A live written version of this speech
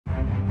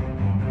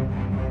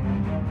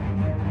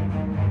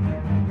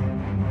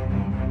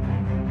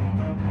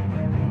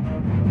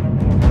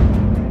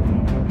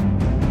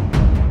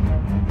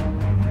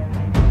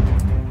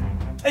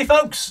Hey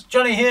folks,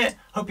 Johnny here.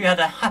 Hope you had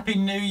a happy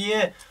new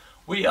year.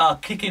 We are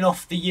kicking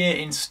off the year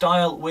in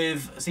style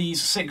with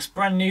these 6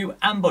 brand new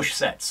ambush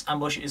sets.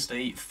 Ambush is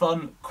the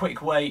fun,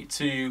 quick way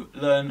to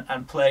learn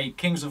and play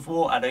Kings of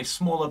War at a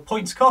smaller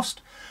points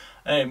cost.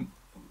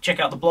 Check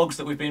out the blogs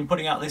that we've been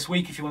putting out this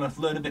week if you want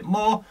to learn a bit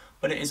more,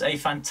 but it is a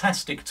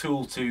fantastic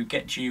tool to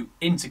get you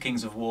into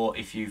Kings of War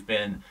if you've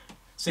been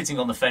sitting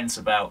on the fence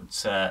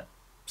about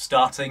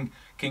starting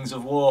Kings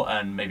of War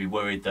and maybe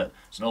worried that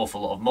there's an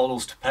awful lot of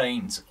models to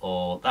paint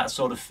or that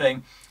sort of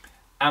thing.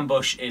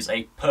 Ambush is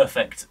a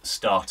perfect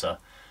starter.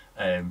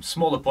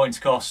 Smaller points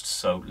cost,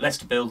 so less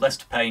to build, less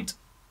to paint,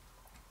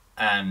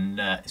 and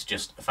it's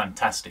just a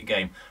fantastic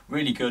game.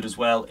 Really good as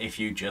well if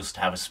you just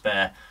have a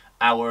spare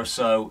hour or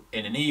so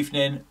in an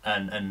evening,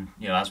 and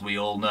you know, as we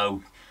all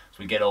know, as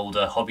we get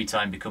older, hobby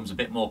time becomes a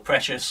bit more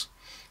precious.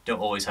 Don't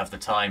always have the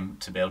time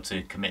to be able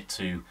to commit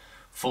to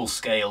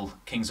full-scale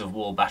Kings of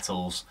War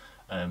battles,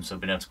 so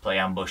being able to play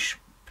Ambush,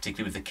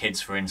 particularly with the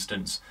kids for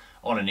instance,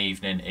 on an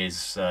evening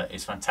is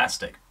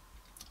fantastic.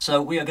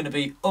 So we are going to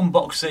be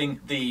unboxing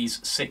these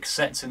 6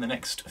 sets in the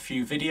next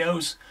few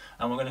videos,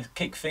 and we're going to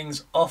kick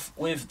things off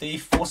with the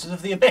Forces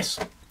of the Abyss.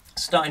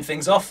 Starting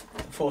things off,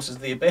 Forces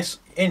of the Abyss,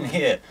 in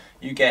here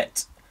you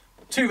get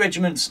 2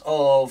 regiments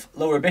of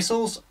Lower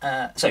Abyssals,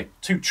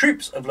 2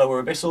 troops of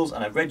Lower Abyssals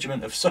and a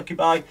regiment of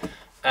Succubi,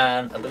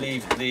 and I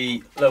believe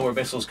the Lower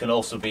Abyssals can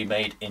also be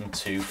made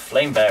into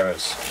Flame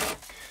Bearers.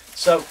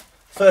 So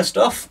first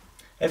off,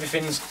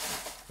 everything's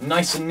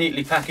nice and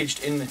neatly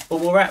packaged in this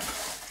bubble wrap.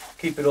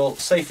 Keep it all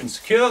safe and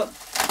secure.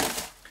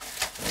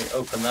 Let me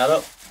open that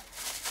up.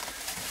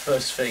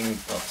 First thing,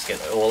 well, let's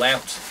get it all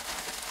out.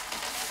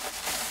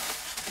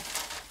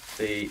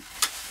 The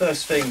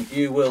first thing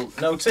you will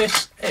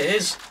notice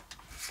is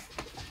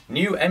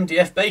new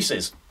MDF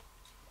bases.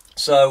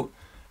 So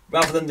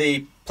rather than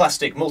the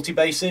plastic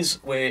multi-bases,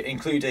 we're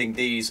including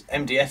these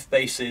MDF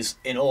bases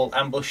in all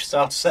ambush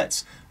starter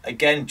sets.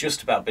 Again,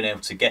 just about being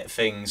able to get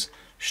things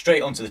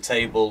straight onto the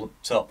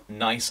tabletop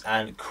nice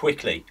and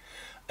quickly.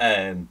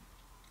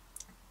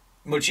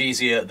 Much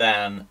easier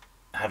than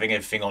having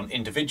everything on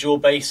individual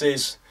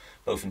bases,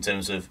 both in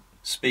terms of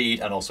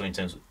speed and also in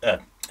terms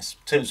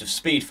of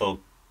speed for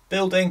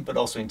building, but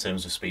also in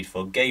terms of speed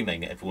for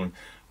gaming. Everyone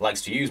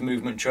likes to use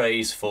movement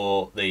trays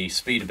for the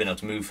speed of being able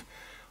to move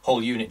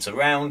whole units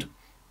around,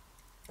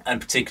 and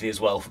particularly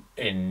as well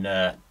in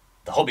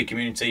the hobby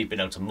community, being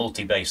able to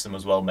multi-base them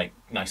as well, make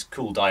nice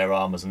cool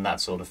dioramas and that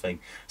sort of thing.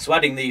 So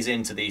adding these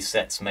into these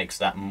sets makes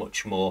that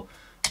much more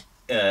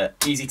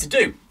easy to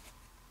do.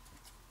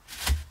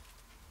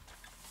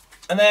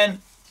 And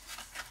then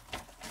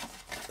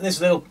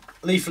this little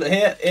leaflet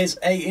here is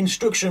a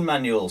instruction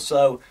manual,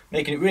 so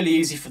making it really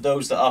easy for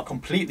those that are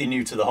completely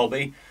new to the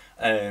hobby.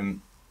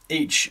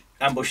 Each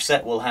ambush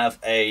set will have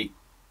a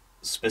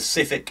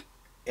specific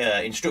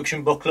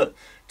instruction booklet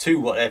to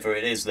whatever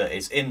it is that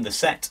is in the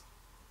set.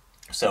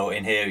 So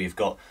in here you've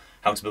got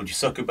how to build your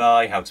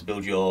Succubi, how to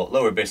build your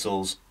Lower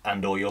Abyssals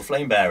and or your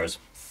Flame Bearers,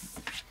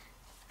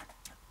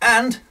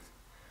 and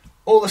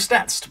all the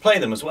stats to play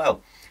them as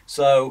well.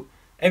 So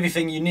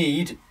everything you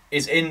need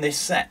is in this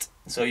set.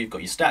 So you've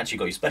got your stats, you've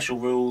got your special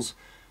rules,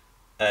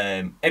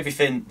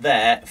 everything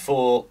there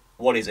for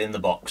what is in the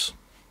box.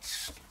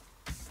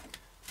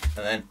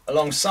 And then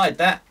alongside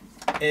that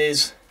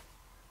is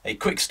a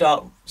quick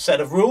start set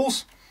of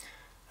rules.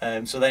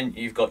 So then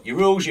you've got your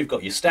rules, you've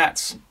got your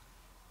stats,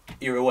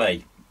 you're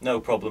away,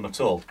 no problem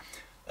at all.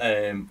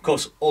 Of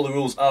course, all the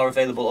rules are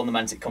available on the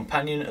Mantic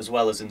Companion as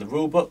well as in the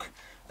rulebook.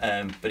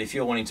 But if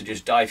you're wanting to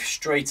just dive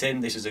straight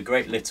in, this is a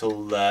great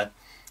little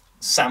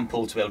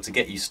sample to be able to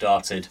get you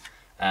started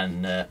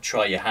and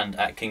try your hand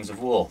at Kings of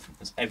War.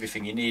 There's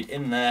everything you need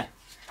in there,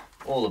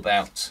 all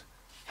about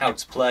how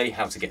to play,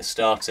 how to get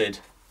started,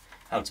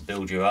 how to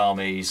build your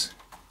armies.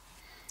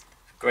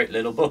 Great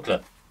little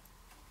booklet.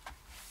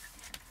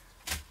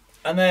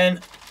 And then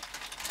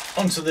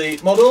onto the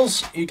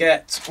models, you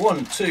get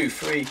 1, 2,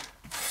 3,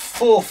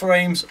 4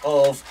 frames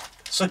of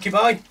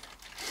Succubi.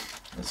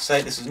 Let's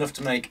say this is enough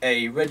to make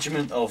a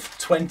regiment of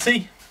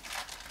 20.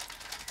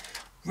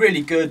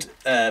 Really good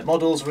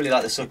models, really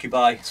like the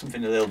Succubi,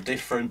 something a little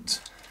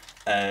different.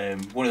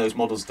 One of those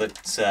models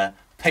that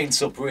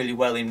paints up really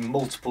well in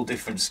multiple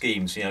different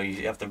schemes. You know,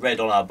 you have the red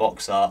on our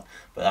box art,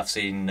 but I've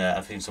seen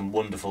some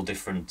wonderful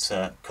different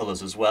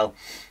colours as well.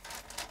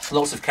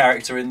 Lots of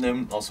character in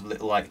them, lots of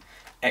little like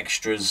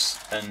extras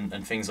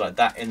and things like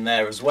that in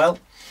there as well.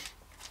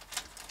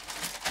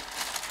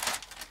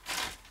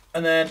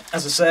 And then,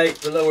 as I say,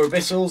 the Lower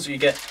Abyssals, you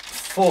get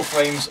 4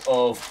 frames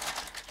of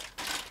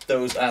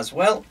those as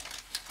well,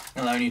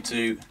 allowing you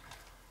to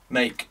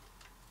make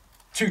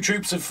 2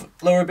 troops of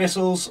Lower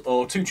Abyssals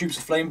or 2 troops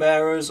of Flame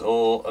Bearers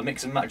or a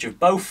mix and match of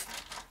both.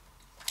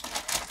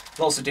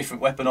 Lots of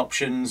different weapon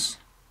options,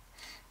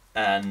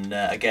 and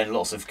again,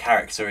 lots of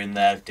character in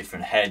there,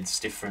 different heads,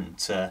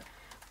 different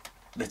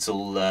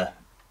little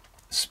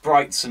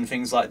sprites and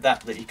things like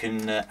that that you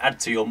can add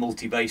to your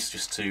multi-base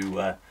just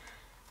to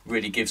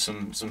really give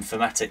some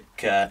thematic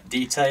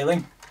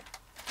detailing.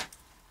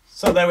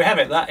 So there we have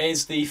it. That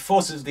is the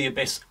Forces of the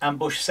Abyss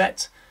ambush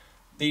set.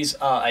 These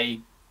are a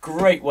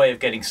great way of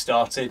getting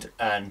started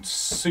and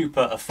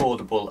super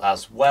affordable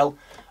as well.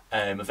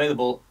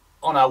 Available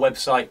on our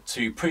website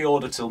to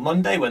pre-order till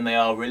Monday when they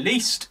are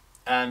released,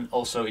 and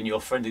also in your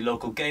friendly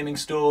local gaming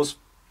stores.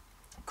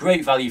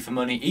 Great value for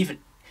money, even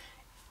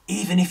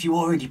if you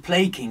already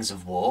play Kings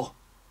of War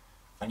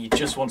and you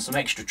just want some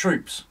extra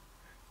troops.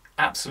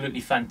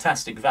 Absolutely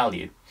fantastic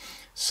value.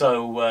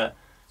 So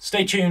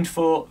stay tuned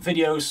for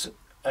videos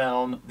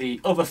on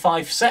the other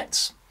 5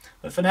 sets.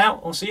 But for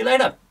now, I'll see you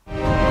later.